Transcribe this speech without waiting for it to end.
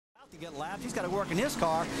to get lapped. He's got to work in his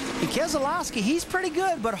car. And Keselowski, he's pretty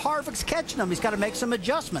good, but Harvick's catching him. He's got to make some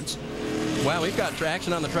adjustments. Wow, we've got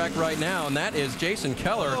traction on the track right now, and that is Jason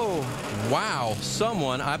Keller. Oh. Wow,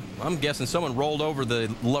 I'm guessing someone rolled over the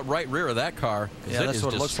right rear of that car. Yeah, that's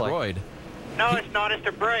what it looks like. Destroyed. No, it's not. It's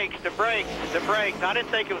the brakes. The brakes. The brakes. I didn't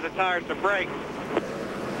think it was the tires. The brakes.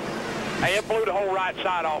 Hey, it blew the whole right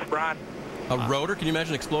side off, Brian. A rotor? Can you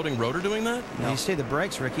imagine exploding rotor doing that? No. You see the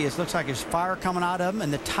brakes, Ricky. It looks like there's fire coming out of them,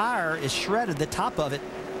 and the tire is shredded, the top of it.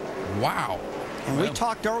 Wow. And we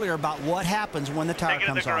talked earlier about what happens when the tire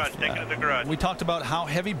comes off. Take it to the garage. We taled about how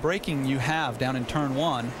heavy braking you have down in turn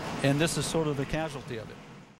 1, and this is sort of the casualty of it.